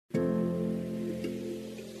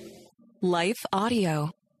Life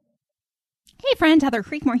Audio. Hey friend, Heather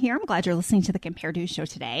Creekmore here. I'm glad you're listening to the Compared To show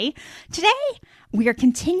today. Today, we are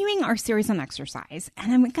continuing our series on exercise,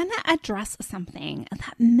 and I'm going to address something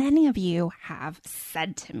that many of you have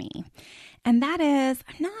said to me. And that is,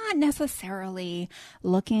 I'm not necessarily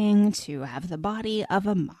looking to have the body of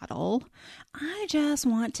a model. I just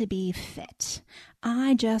want to be fit.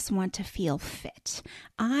 I just want to feel fit.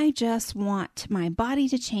 I just want my body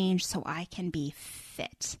to change so I can be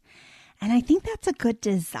fit. And I think that's a good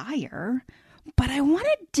desire, but I want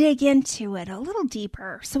to dig into it a little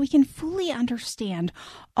deeper so we can fully understand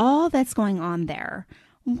all that's going on there.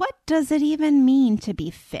 What does it even mean to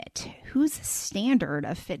be fit? Whose standard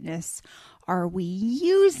of fitness are we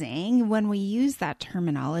using when we use that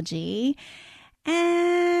terminology?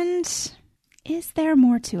 And is there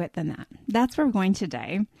more to it than that? That's where we're going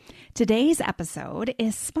today. Today's episode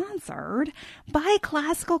is sponsored by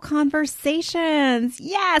Classical Conversations.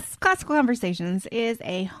 Yes, Classical Conversations is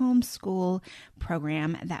a homeschool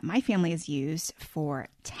program that my family has used for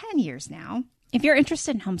 10 years now. If you're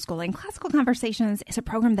interested in homeschooling, Classical Conversations is a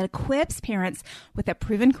program that equips parents with a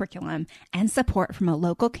proven curriculum and support from a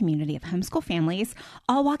local community of homeschool families,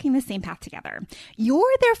 all walking the same path together.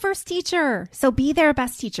 You're their first teacher, so be their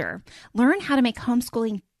best teacher. Learn how to make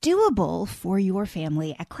homeschooling doable for your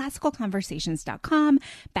family at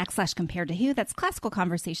classicalconversations.com/compared-to-who. That's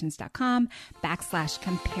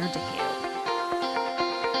classicalconversations.com/compared-to-who.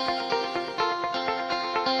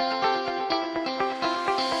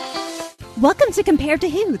 Welcome to Compared to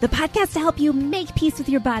Who, the podcast to help you make peace with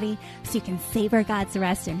your body so you can savor God's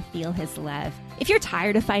rest and feel His love. If you're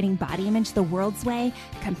tired of fighting body image the world's way,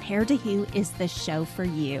 Compared to Who is the show for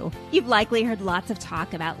you. You've likely heard lots of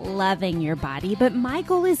talk about loving your body, but my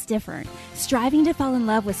goal is different. Striving to fall in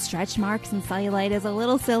love with stretch marks and cellulite is a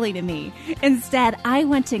little silly to me. Instead, I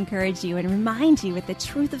want to encourage you and remind you with the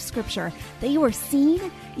truth of Scripture that you are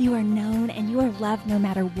seen, you are known, and you are loved no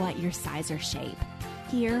matter what your size or shape.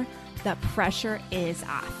 Here, the pressure is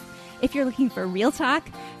off. If you're looking for real talk,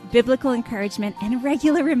 biblical encouragement, and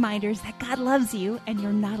regular reminders that God loves you and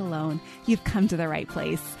you're not alone, you've come to the right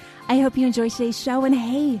place. I hope you enjoy today's show, and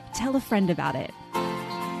hey, tell a friend about it.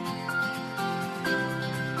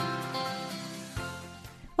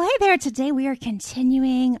 Well, hey there. Today we are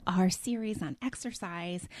continuing our series on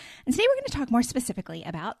exercise, and today we're going to talk more specifically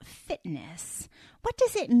about fitness. What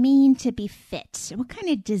does it mean to be fit? What kind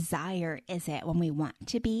of desire is it when we want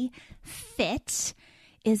to be fit?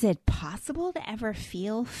 Is it possible to ever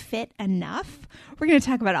feel fit enough? We're going to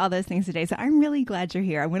talk about all those things today, so I'm really glad you're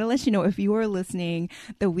here. I'm going to let you know, if you are listening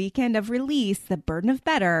the weekend of release, The Burden of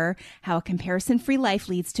Better, How a Comparison-Free Life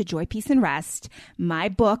Leads to Joy, Peace, and Rest, my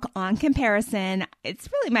book on comparison. It's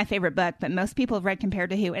really my favorite book, but most people have read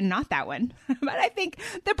Compared to Who, and not that one. But I think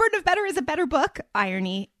The Burden of Better is a better book,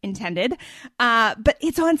 irony intended. But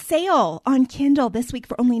it's on sale on Kindle this week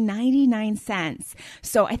for only 99 cents.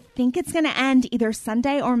 So I think it's going to end either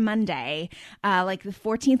Sunday or Monday, like the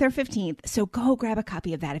 14th or 15th. So go grab a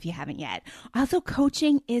copy of that if you haven't yet. Also,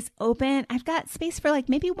 coaching is open. I've got space for like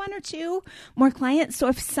maybe one or two more clients. So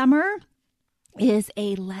if summer is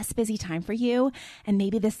a less busy time for you, and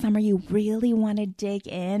maybe this summer you really want to dig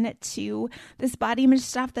in to this body image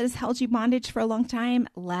stuff that has held you bondage for a long time,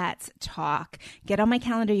 let's talk. Get on my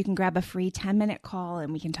calendar. You can grab a free 10-minute call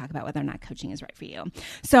and we can talk about whether or not coaching is right for you.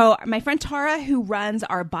 So my friend Tara, who runs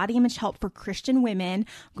our Body Image Help for Christian Women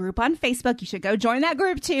group on Facebook, you should go join that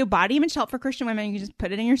group too, Body Image Help for Christian Women. You can just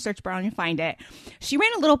put it in your search bar and you'll find it. She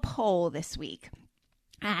ran a little poll this week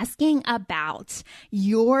asking about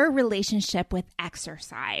your relationship with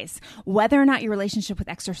exercise, whether or not your relationship with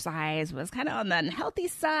exercise was kind of on the unhealthy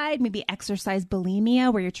side, maybe exercise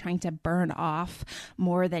bulimia, where you're trying to burn off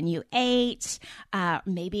more than you ate.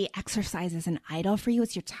 Maybe exercise is an idol for you.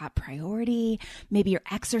 It's your top priority. Maybe your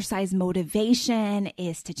exercise motivation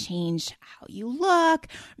is to change how you look.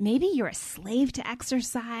 Maybe you're a slave to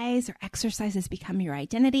exercise, or exercise has become your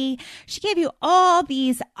identity. She gave you all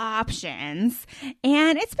these options,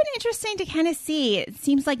 and it's been interesting to kind of see. It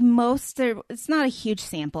seems like it's not a huge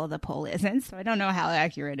sample, the poll isn't, so I don't know how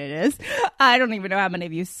accurate it is. I don't even know how many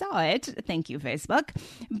of you saw it. Thank you, Facebook.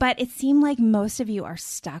 But it seemed like most of you are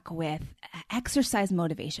stuck with exercise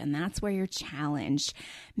motivation. That's where your challenge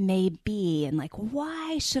may be. And like,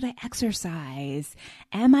 why should I exercise?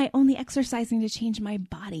 Am I only exercising to change my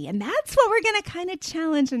body? And that's what we're going to kind of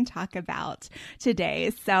challenge and talk about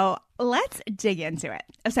today. So let's dig into it.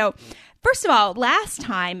 So first of all, last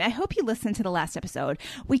time, I hope you listened to the last episode,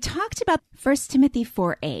 we talked about 1 Timothy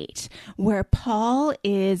 4:8, where Paul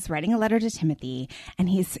is writing a letter to Timothy and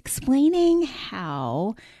he's explaining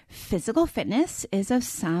how physical fitness is of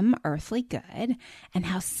some earthly good, and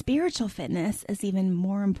how spiritual fitness is even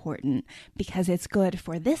more important because it's good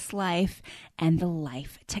for this life and the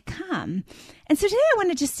life to come. And so today I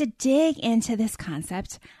wanted just to dig into this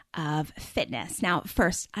concept of fitness. Now,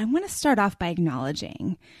 first, I want to start off by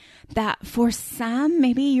acknowledging that for some,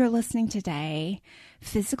 maybe you're listening today,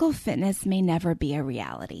 physical fitness may never be a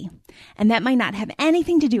reality. And that might not have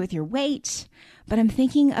anything to do with your weight, but I'm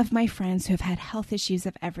thinking of my friends who have had health issues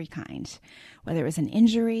of every kind, whether it was an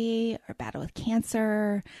injury or battle with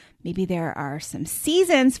cancer. Maybe there are some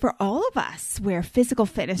seasons for all of us where physical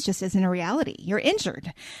fitness just isn't a reality. You're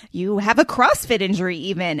injured. You have a CrossFit injury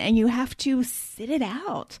even, and you have to sit it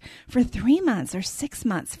out for 3 months or 6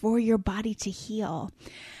 months for your body to heal.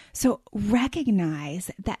 So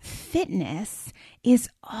recognize that fitness is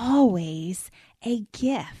always a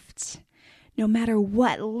gift. No matter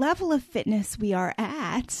what level of fitness we are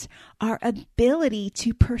at, our ability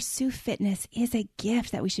to pursue fitness is a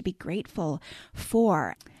gift that we should be grateful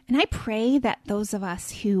for. And I pray that those of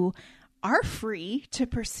us who are free to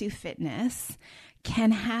pursue fitness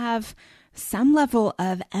can have some level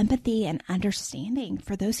of empathy and understanding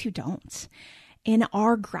for those who don't. In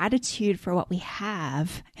our gratitude for what we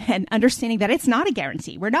have and understanding that it's not a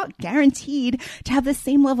guarantee. We're not guaranteed to have the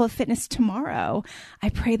same level of fitness tomorrow. I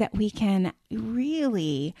pray that we can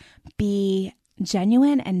really be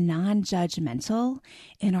genuine and non-judgmental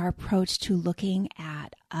in our approach to looking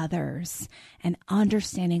at others and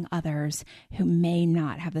understanding others who may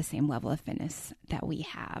not have the same level of fitness that we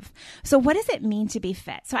have. So what does it mean to be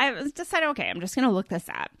fit? So I decided, okay, I'm just going to look this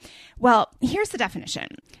up. Well, here's the definition.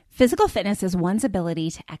 Physical fitness is one's ability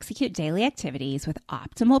to execute daily activities with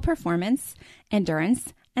optimal performance,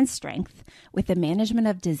 endurance, and strength with the management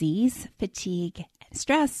of disease, fatigue, and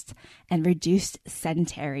stress, and reduced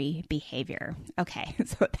sedentary behavior. Okay,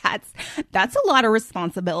 so that's a lot of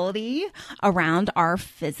responsibility around our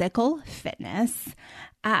physical fitness.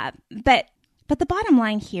 But the bottom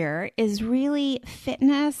line here is really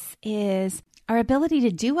fitness is our ability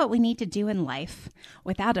to do what we need to do in life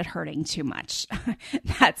without it hurting too much.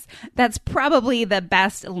 That's probably the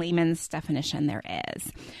best layman's definition there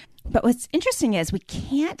is. But what's interesting is we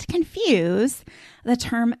can't confuse the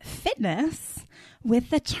term fitness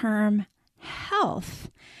with the term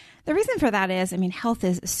health. The reason for that is, health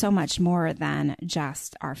is so much more than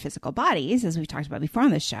just our physical bodies, as we've talked about before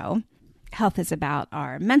on the show. Health is about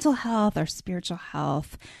our mental health, our spiritual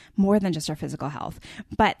health, more than just our physical health.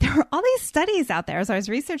 But there are all these studies out there, as I was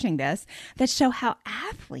researching this, that show how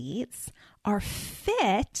athletes are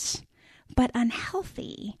fit but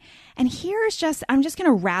unhealthy. And I'm just going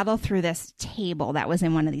to rattle through this table that was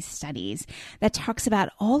in one of these studies that talks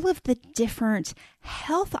about all of the different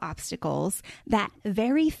health obstacles that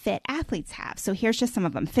very fit athletes have. So here's just some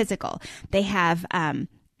of them. Physical. They have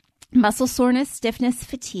muscle soreness, stiffness,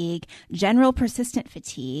 fatigue, general persistent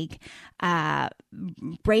fatigue,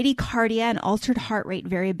 bradycardia and altered heart rate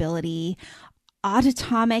variability,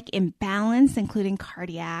 autonomic imbalance, including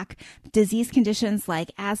cardiac, disease conditions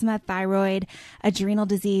like asthma, thyroid, adrenal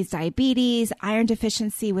disease, diabetes, iron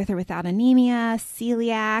deficiency with or without anemia,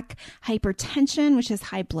 celiac, hypertension, which is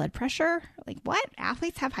high blood pressure. Like what?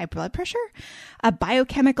 Athletes have high blood pressure?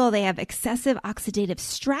 Biochemical, they have excessive oxidative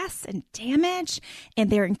stress and damage, and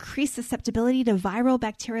their increased susceptibility to viral,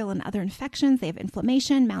 bacterial, and other infections. They have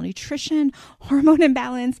inflammation, malnutrition, hormone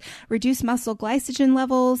imbalance, reduced muscle glycogen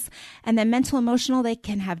levels, and then mental, emotional, they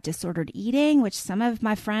can have disordered eating, which some of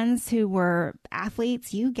my friends who were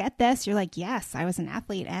athletes, you get this. You're like, yes, I was an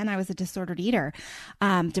athlete and I was a disordered eater.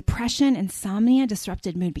 Depression, insomnia,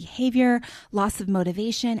 disrupted mood behavior, loss of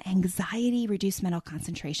motivation, anxiety, reduced mental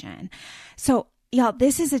concentration. So y'all,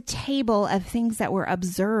 this is a table of things that were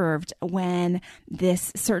observed when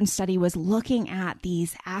this certain study was looking at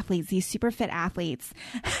these athletes, these super fit athletes,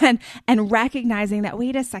 and recognizing that,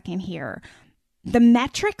 wait a second here, the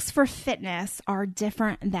metrics for fitness are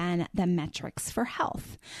different than the metrics for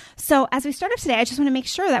health. So as we start off today, I just want to make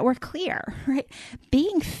sure that we're clear, right?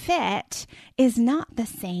 Being fit is not the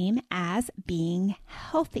same as being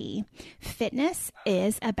healthy. Fitness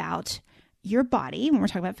is about your body, when we're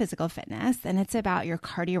talking about physical fitness, and it's about your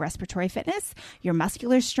cardiorespiratory fitness, your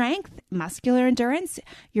muscular strength, muscular endurance,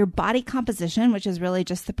 your body composition, which is really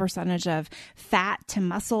just the percentage of fat to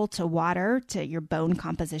muscle to water to your bone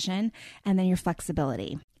composition, and then your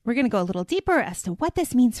flexibility. We're going to go a little deeper as to what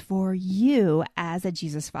this means for you as a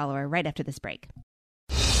Jesus follower right after this break.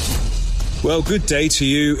 Well, good day to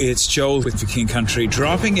you. It's Joel with The King Country,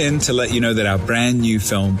 dropping in to let you know that our brand new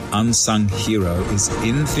film, Unsung Hero, is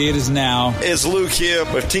in theaters now. It's Luke here.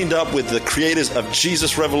 We've teamed up with the creators of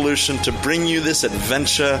Jesus Revolution to bring you this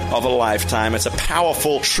adventure of a lifetime. It's a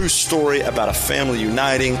powerful, true story about a family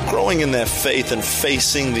uniting, growing in their faith, and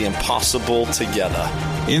facing the impossible together.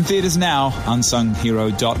 In theaters now,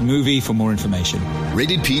 unsunghero.movie for more information.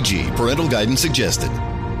 Rated PG. Parental guidance suggested.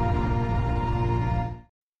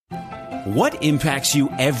 What impacts you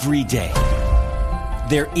every day?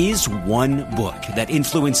 There is one book that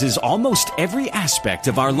influences almost every aspect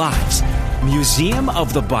of our lives. Museum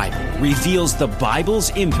of the Bible reveals the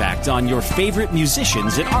Bible's impact on your favorite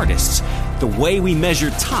musicians and artists, the way we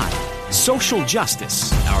measure time, social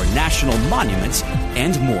justice, our national monuments,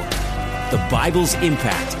 and more. The Bible's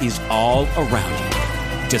impact is all around you.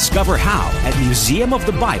 Discover how at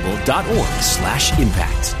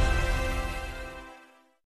museumofthebible.org/impact.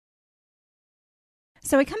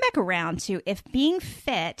 So we come back around to, if being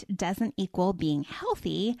fit doesn't equal being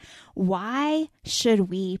healthy, why should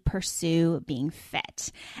we pursue being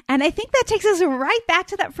fit? And I think that takes us right back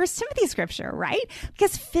to that First Timothy scripture, right?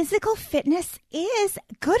 Because physical fitness is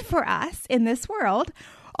good for us in this world.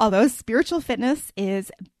 Although spiritual fitness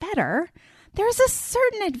is better, there's a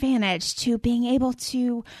certain advantage to being able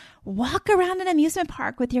to walk around an amusement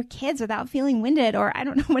park with your kids without feeling winded. Or I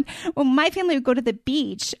don't know, when my family would go to the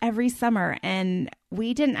beach every summer and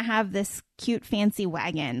we didn't have this cute fancy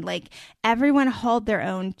wagon. Like, everyone hauled their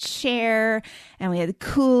own chair, and we had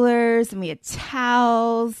coolers, and we had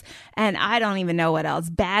towels, and I don't even know what else,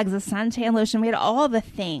 bags of suntan lotion. We had all the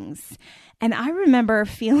things. And I remember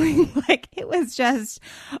feeling like it was just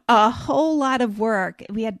a whole lot of work.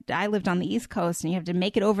 I lived on the East Coast, and you have to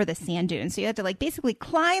make it over the sand dunes. So you have to basically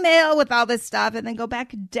climb the hill with all this stuff, and then go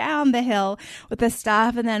back down the hill with the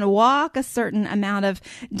stuff, and then walk a certain amount of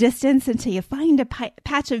distance until you find a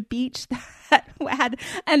patch of beach that had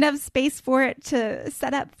enough space for it to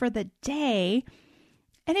set up for the day.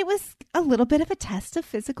 And it was a little bit of a test of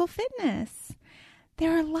physical fitness.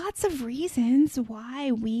 There are lots of reasons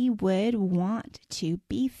why we would want to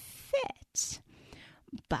be fit.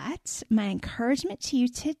 But my encouragement to you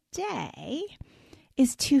today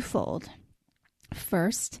is twofold.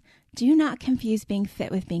 First, do not confuse being fit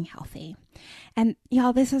with being healthy. And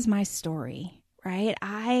y'all, this is my story, right?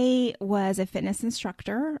 I was a fitness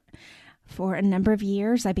instructor for a number of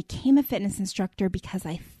years. I became a fitness instructor because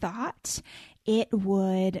I thought it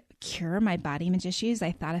would cure my body image issues.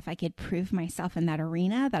 I thought if I could prove myself in that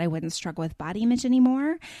arena that I wouldn't struggle with body image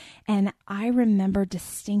anymore. And I remember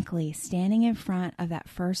distinctly standing in front of that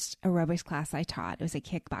first aerobics class I taught. It was a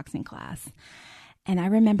kickboxing class. And I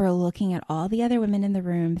remember looking at all the other women in the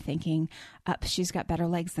room thinking, oh, she's got better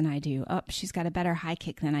legs than I do. Oh, she's got a better high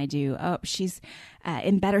kick than I do. Oh, she's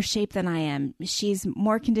in better shape than I am. She's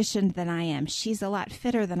more conditioned than I am. She's a lot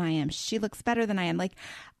fitter than I am. She looks better than I am.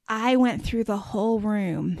 I went through the whole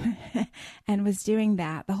room and was doing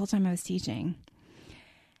that the whole time I was teaching.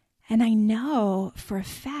 And I know for a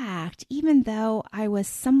fact, even though I was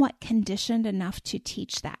somewhat conditioned enough to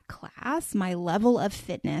teach that class, my level of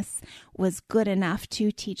fitness was good enough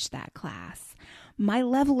to teach that class. My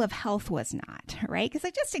level of health was not, right? Because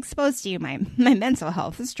I just exposed to you my mental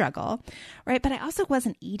health struggle, right? But I also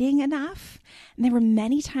wasn't eating enough. And there were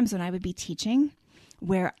many times when I would be teaching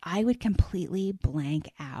where I would completely blank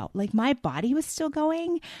out. My body was still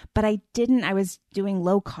going, but I was doing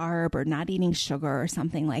low carb or not eating sugar or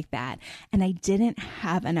something like that. And I didn't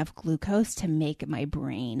have enough glucose to make my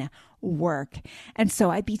brain work. And so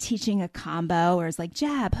I'd be teaching a combo where it's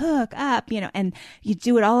jab, hook, up, and you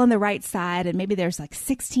do it all on the right side. And maybe there's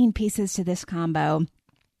 16 pieces to this combo.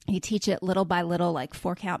 You teach it little by little,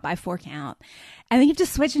 4 count by 4 count. And then you have to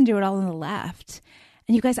switch and do it all on the left.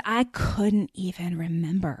 And you guys, I couldn't even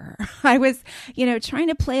remember. I was, trying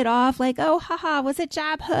to play it off oh, haha, was it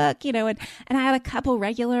jab hook? And I had a couple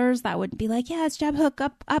regulars that would be yeah, it's jab hook,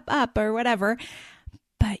 up, up, up, or whatever.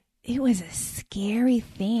 But it was a scary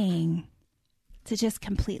thing to just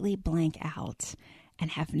completely blank out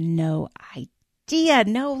and have no idea,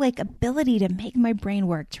 no ability to make my brain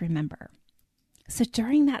work to remember. So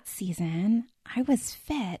during that season, I was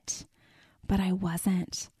fit, but I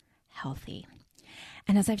wasn't healthy.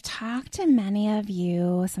 And as I've talked to many of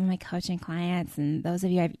you, some of my coaching clients, and those of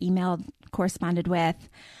you I've emailed, corresponded with,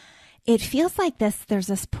 it feels there's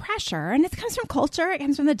this pressure, and it comes from culture. It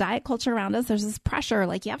comes from the diet culture around us. There's this pressure,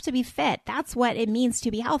 you have to be fit. That's what it means to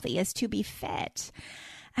be healthy, is to be fit.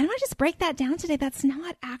 And I want to just break that down today. That's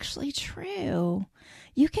not actually true.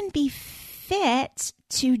 You can be fit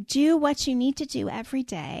to do what you need to do every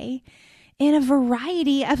day in a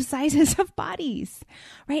variety of sizes of bodies,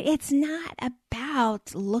 right? It's not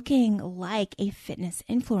about looking like a fitness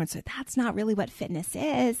influencer. That's not really what fitness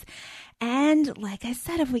is. And like I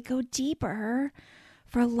said, if we go deeper,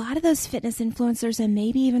 for a lot of those fitness influencers, and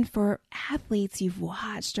maybe even for athletes you've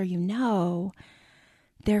watched or you know,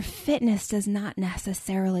 their fitness does not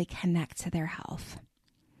necessarily connect to their health.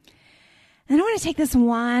 And I want to take this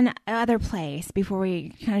one other place before we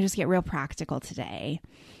kind of just get real practical today.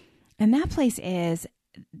 And that place is,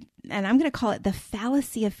 and I'm going to call it the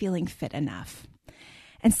fallacy of feeling fit enough.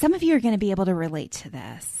 And some of you are going to be able to relate to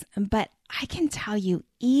this, but I can tell you,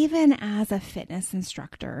 even as a fitness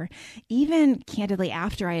instructor, even candidly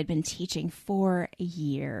after I had been teaching for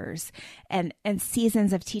years and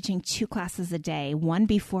seasons of teaching 2 classes a day, one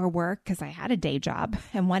before work because I had a day job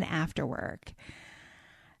and one after work,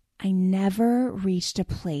 I never reached a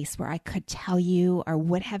place where I could tell you or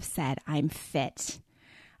would have said I'm fit.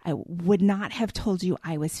 I would not have told you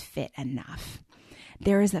I was fit enough.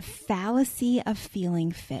 There is a fallacy of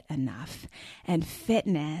feeling fit enough, and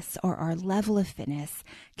fitness or our level of fitness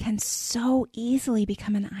can so easily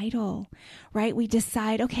become an idol, right? We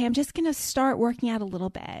decide, okay, I'm just going to start working out a little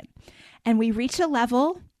bit, and we reach a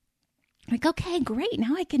level like, okay, great.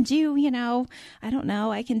 Now I can do,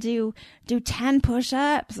 I can do 10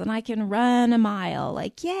 push-ups and I can run a mile.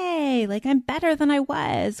 Like, yay, like I'm better than I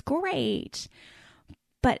was. Great.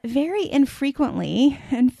 But very infrequently,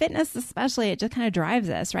 and fitness especially, it just kind of drives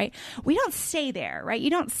us, right? We don't stay there, right?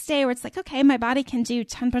 You don't stay where it's like, okay, my body can do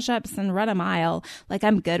 10 push-ups and run a mile. Like,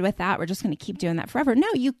 I'm good with that. We're just going to keep doing that forever. No,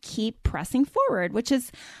 you keep pressing forward, which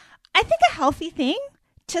is, I think, a healthy thing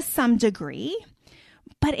to some degree.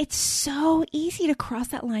 But it's so easy to cross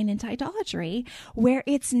that line into idolatry where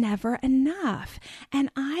it's never enough.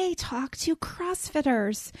 And I talk to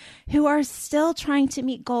CrossFitters who are still trying to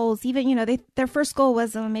meet goals. Even, their first goal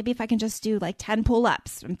was maybe if I can just do like 10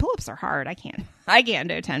 pull-ups. And pull-ups are hard. I can't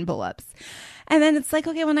do 10 pull-ups. And then it's like,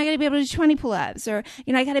 okay, well, I got to be able to do 20 pull-ups, or,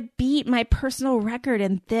 I got to beat my personal record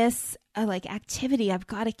in this activity. I've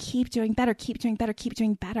got to keep doing better, keep doing better, keep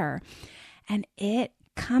doing better. And it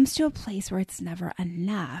comes to a place where it's never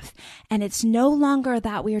enough. And it's no longer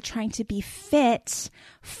that we are trying to be fit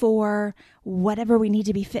for whatever we need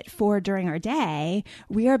to be fit for during our day.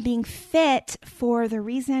 We are being fit for the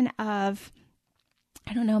reason of,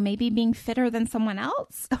 maybe being fitter than someone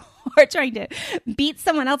else or trying to beat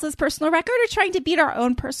someone else's personal record or trying to beat our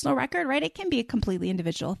own personal record, right? It can be a completely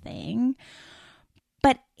individual thing.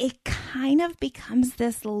 But it kind of becomes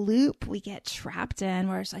this loop we get trapped in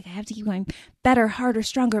where it's like, I have to keep going better, harder,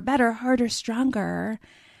 stronger, better, harder, stronger.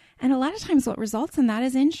 And a lot of times what results in that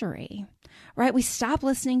is injury, right? We stop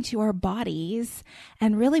listening to our bodies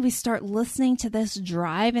and really we start listening to this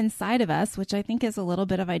drive inside of us, which I think is a little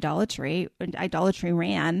bit of idolatry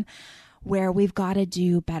ran, where we've got to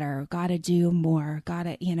do better, got to do more, got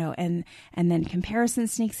to, and then comparison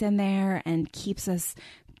sneaks in there and keeps us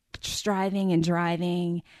striving and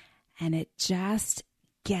driving, and it just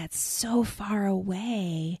gets so far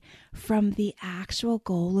away from the actual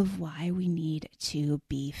goal of why we need to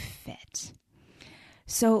be fit.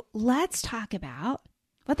 So let's talk about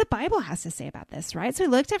what the Bible has to say about this, right? So we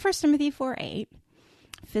looked at 1 Timothy 4:8.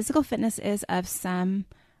 Physical fitness is of some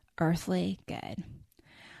earthly good.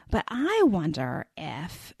 But I wonder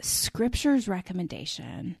if Scripture's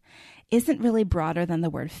recommendation isn't really broader than the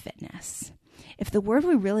word fitness. If the word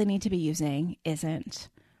we really need to be using isn't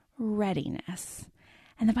readiness.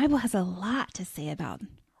 And the Bible has a lot to say about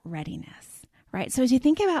readiness, right? So as you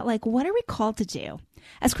think about what are we called to do?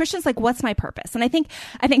 As Christians, what's my purpose? And I think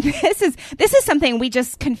this is something we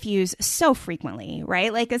just confuse so frequently,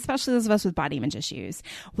 right? Especially those of us with body image issues.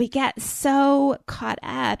 We get so caught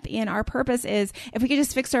up in our purpose is if we could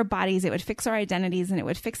just fix our bodies, it would fix our identities and it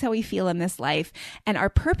would fix how we feel in this life. And our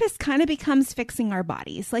purpose kind of becomes fixing our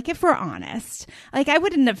bodies. If we're honest, I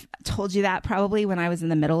wouldn't have told you that probably when I was in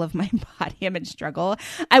the middle of my body image struggle.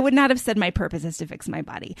 I would not have said my purpose is to fix my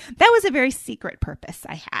body. That was a very secret purpose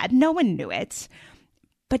I had. No one knew it.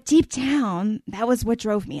 But deep down, that was what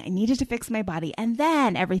drove me. I needed to fix my body and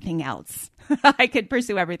then everything else. I could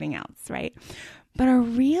pursue everything else, right? But our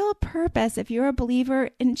real purpose, if you're a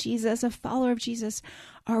believer in Jesus, a follower of Jesus,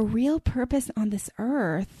 our real purpose on this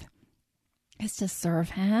earth is to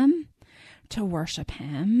serve him, to worship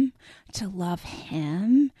him, to love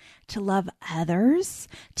others,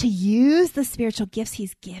 to use the spiritual gifts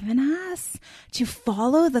he's given us, to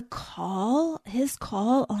follow his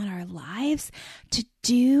call on our lives, to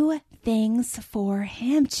do things for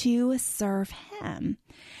him, to serve him.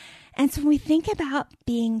 And so when we think about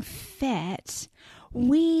being fit,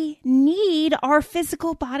 we need our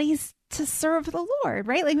physical bodies to serve the Lord,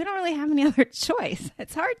 right? Like we don't really have any other choice.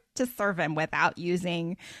 It's hard to serve him without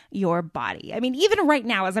using your body. I mean, even right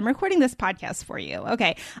now, as I'm recording this podcast for you,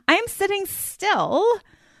 okay, I'm sitting still,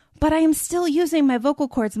 but I am still using my vocal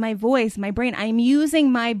cords, my voice, my brain. I'm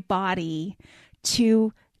using my body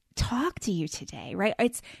to talk to you today, right?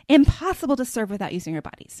 It's impossible to serve without using your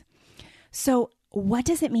bodies. So what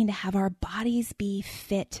does it mean to have our bodies be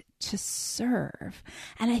fit to serve?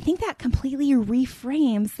 And I think that completely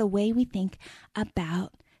reframes the way we think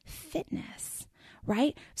about fitness,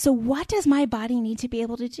 right? So what does my body need to be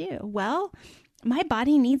able to do? Well, my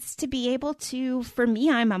body needs to be able to, for me,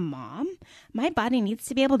 I'm a mom. My body needs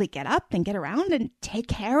to be able to get up and get around and take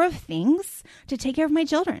care of things, to take care of my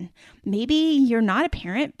children. Maybe you're not a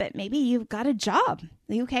parent, but maybe you've got a job.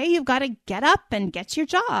 Okay, you've got to get up and get your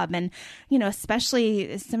job. And, you know,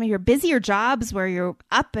 especially some of your busier jobs where you're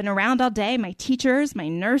up and around all day, my teachers, my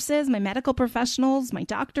nurses, my medical professionals, my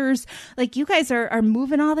doctors, like you guys are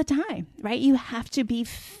moving all the time, right? You have to be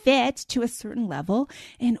fit to a certain level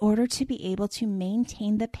in order to be able to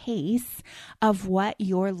maintain the pace of what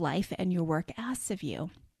your life and your work asks of you.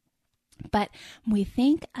 But when we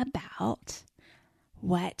think about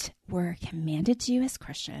what we're commanded to do as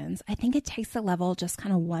Christians, I think it takes the level just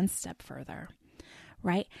kind of one step further,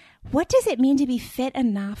 right? What does it mean to be fit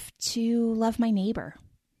enough to love my neighbor,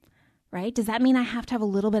 right? Does that mean I have to have a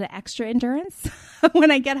little bit of extra endurance when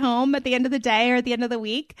I get home at the end of the day or at the end of the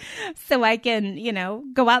week so I can, you know,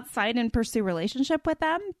 go outside and pursue relationship with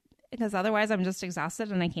them? Because otherwise I'm just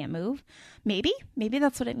exhausted and I can't move. Maybe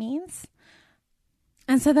that's what it means.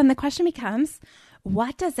 And so then the question becomes,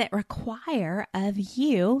 what does it require of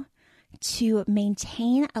you to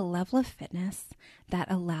maintain a level of fitness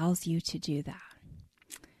that allows you to do that?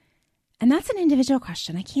 And that's an individual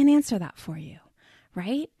question. I can't answer that for you,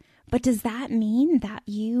 right? But does that mean that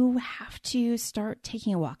you have to start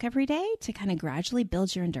taking a walk every day to kind of gradually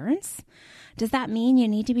build your endurance? Does that mean you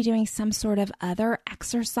need to be doing some sort of other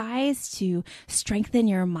exercise to strengthen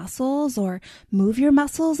your muscles or move your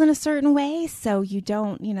muscles in a certain way so you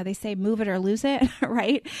don't, you know, they say move it or lose it,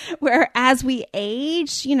 right? Where as we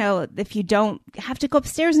age, you know, if you don't have to go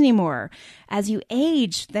upstairs anymore, as you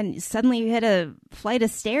age, then suddenly you hit a flight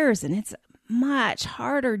of stairs and it's much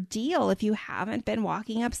harder deal if you haven't been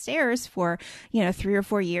walking upstairs for, 3 or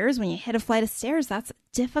 4 years. When you hit a flight of stairs, that's a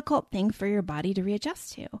difficult thing for your body to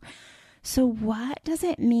readjust to. So what does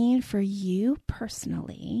it mean for you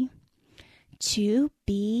personally to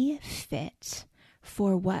be fit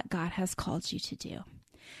for what God has called you to do?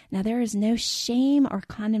 Now, there is no shame or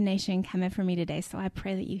condemnation coming from me today, so I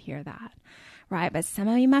pray that you hear that, right? But some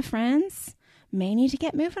of you, my friends, may need to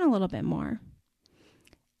get moving a little bit more.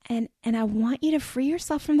 And I want you to free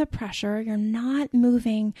yourself from the pressure. You're not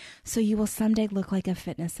moving so you will someday look like a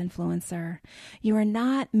fitness influencer. You are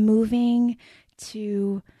not moving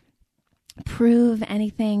to prove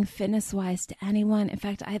anything fitness-wise to anyone. In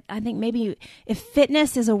fact, I think maybe if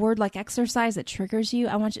fitness is a word like exercise that triggers you,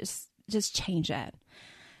 I want you to just change it.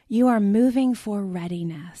 You are moving for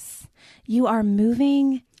readiness. You are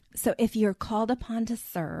moving. So if you're called upon to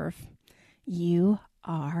serve, you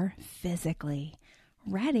are physically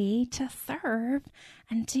ready to serve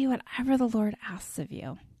and do whatever the Lord asks of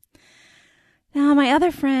you. Now, my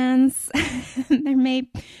other friends, there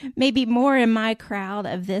may be more in my crowd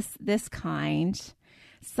of this kind.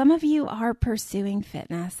 Some of you are pursuing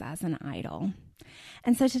fitness as an idol.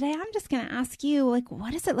 And so today I'm just going to ask you,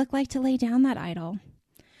 what does it look like to lay down that idol?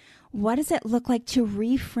 What does it look like to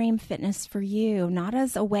reframe fitness for you? Not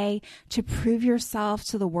as a way to prove yourself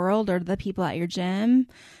to the world or the people at your gym,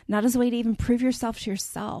 not as a way to even prove yourself to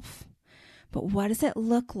yourself, but what does it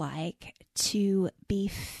look like to be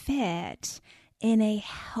fit in a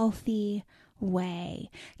healthy way,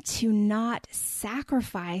 to not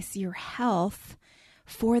sacrifice your health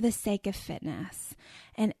for the sake of fitness?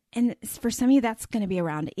 And for some of you, that's going to be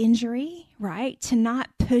around injury, right? To not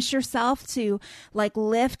push yourself to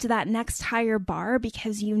lift that next higher bar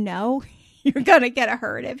because you know you're going to get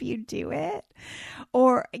hurt if you do it.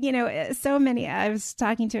 Or, so many, I was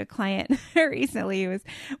talking to a client recently,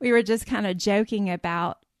 we were just kind of joking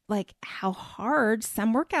about how hard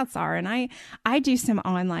some workouts are. And I do some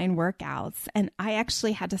online workouts, and I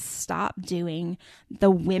actually had to stop doing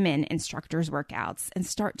the women instructors workouts and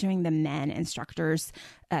start doing the men instructors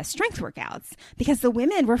strength workouts because the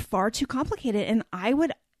women were far too complicated. And I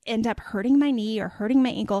would end up hurting my knee or hurting my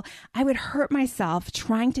ankle, I would hurt myself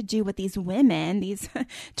trying to do what these women, these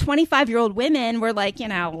 25-year-old women were like,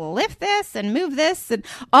 lift this and move this and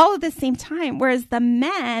all at the same time. Whereas the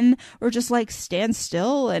men were just like, stand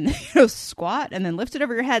still and squat and then lift it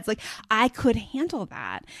over your heads. Like, I could handle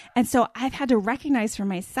that. And so I've had to recognize for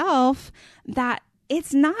myself that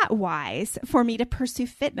it's not wise for me to pursue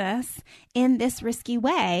fitness in this risky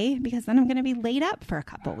way, because then I'm going to be laid up for a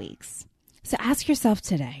couple weeks. So ask yourself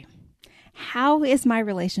today, how is my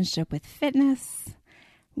relationship with fitness?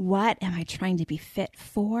 What am I trying to be fit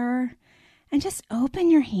for? And just open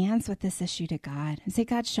your hands with this issue to God and say,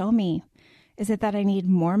 God, show me. Is it that I need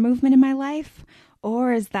more movement in my life?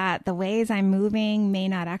 Or is that the ways I'm moving may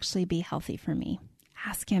not actually be healthy for me?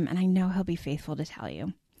 Ask him, and I know he'll be faithful to tell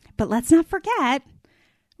you. But let's not forget,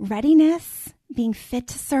 readiness, being fit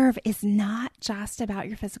to serve, is not just about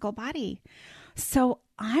your physical body. So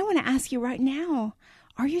I want to ask you right now,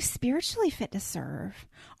 are you spiritually fit to serve?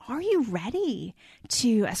 Are you ready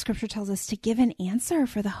to, as scripture tells us, to give an answer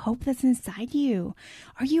for the hope that's inside you?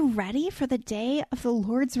 Are you ready for the day of the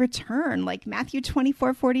Lord's return, like Matthew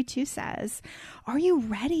 24:42 says? Are you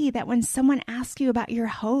ready that when someone asks you about your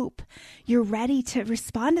hope, you're ready to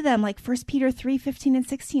respond to them like 1 Peter 3:15 and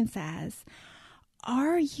 16 says?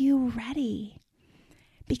 Are you ready?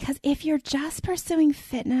 Because if you're just pursuing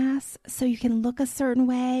fitness so you can look a certain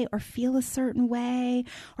way or feel a certain way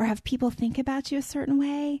or have people think about you a certain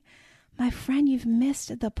way, my friend, you've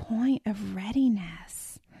missed the point of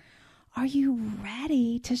readiness. Are you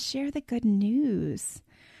ready to share the good news?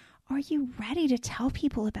 Are you ready to tell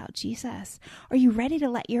people about Jesus? Are you ready to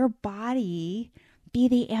let your body be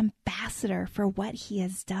the ambassador for what he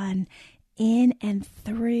has done in and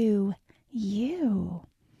through you?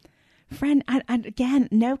 Friend, again,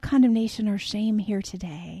 no condemnation or shame here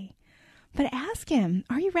today, but ask him,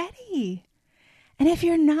 are you ready? And if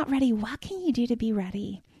you're not ready, what can you do to be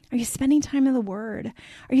ready? Are you spending time in the Word?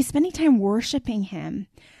 Are you spending time worshiping him,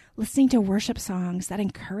 listening to worship songs that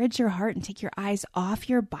encourage your heart and take your eyes off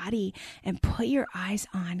your body and put your eyes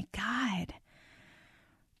on God?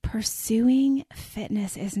 Pursuing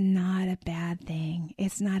fitness is not a bad thing.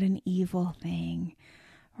 It's not an evil thing.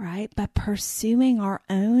 Right? But pursuing our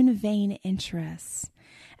own vain interests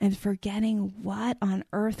and forgetting what on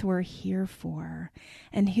earth we're here for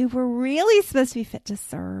and who we're really supposed to be fit to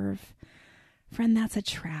serve, friend, that's a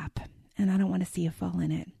trap, and I don't want to see you fall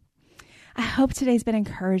in it. I hope today's been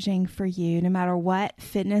encouraging for you, no matter what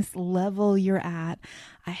fitness level you're at.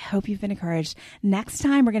 I hope you've been encouraged. Next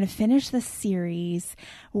time, we're going to finish the series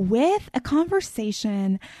with a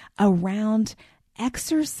conversation around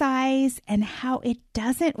exercise and how it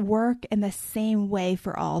doesn't work in the same way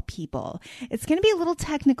for all people. It's going to be a little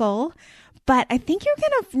technical, but I think you're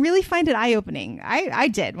going to really find it eye-opening. I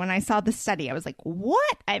did when I saw the study. I was like,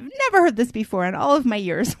 what? I've never heard this before in all of my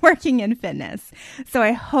years working in fitness. So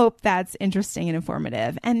I hope that's interesting and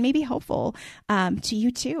informative and maybe helpful to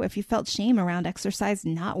you too. If you felt shame around exercise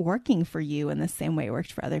not working for you in the same way it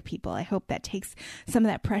worked for other people, I hope that takes some of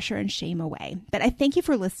that pressure and shame away. But I thank you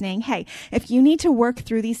for listening. Hey, if you need to work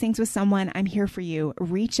through these things with someone, I'm here for you.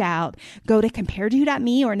 Reach out. Go to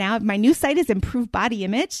comparedtowho.me, or now my new site is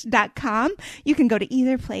improvedbodyimage.com. You can go to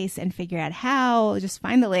either place and figure out how. Just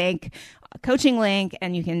find the link, a coaching link,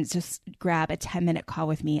 and you can just grab a 10-minute call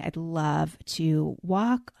with me. I'd love to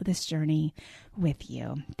walk this journey with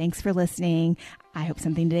you. Thanks for listening. I hope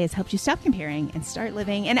something today has helped you stop comparing and start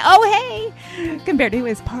living. And oh, hey, Compared to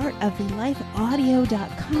is part of the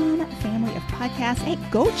lifeaudio.com family of podcasts. Hey,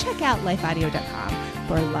 go check out lifeaudio.com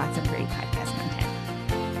for lots of great podcasts content.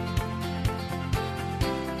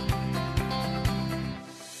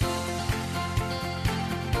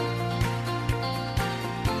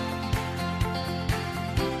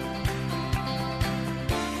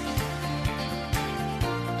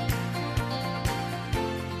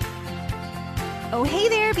 Oh, hey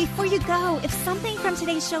there, before you go, if something from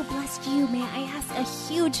today's show blessed you, may I ask a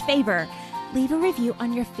huge favor? Leave a review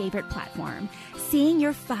on your favorite platform. Seeing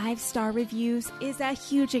your 5-star reviews is a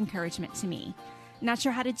huge encouragement to me. Not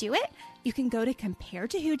sure how to do it? You can go to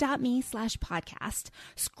comparedtowho.me/podcast,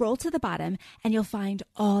 scroll to the bottom, and you'll find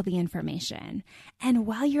all the information. And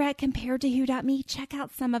while you're at comparedtowho.me, check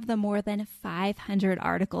out some of the more than 500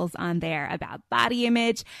 articles on there about body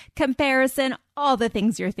image, comparison, all the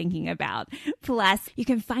things you're thinking about. Plus, you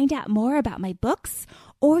can find out more about my books,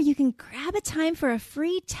 or you can grab a time for a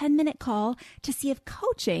free 10-minute call to see if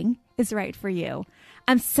coaching is right for you.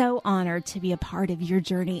 I'm so honored to be a part of your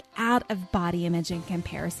journey out of body image and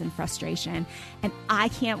comparison frustration, and I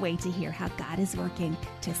can't wait to hear how God is working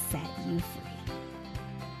to set you free.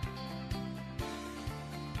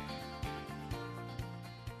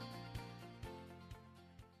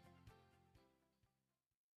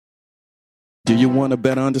 you want to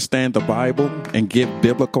better understand the Bible and give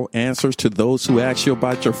biblical answers to those who ask you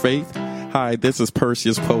about your faith? Hi, this is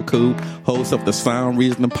Perseus Poku, host of the Sound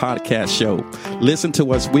Reasoning Podcast Show. Listen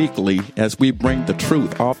to us weekly as we bring the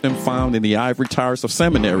truth often found in the ivory towers of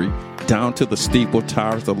seminary down to the steeple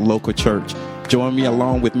towers of the local church. Join me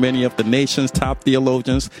along with many of the nation's top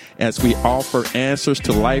theologians as we offer answers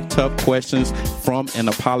to life-tough questions from an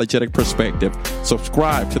apologetic perspective.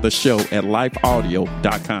 Subscribe to the show at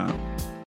lifeaudio.com.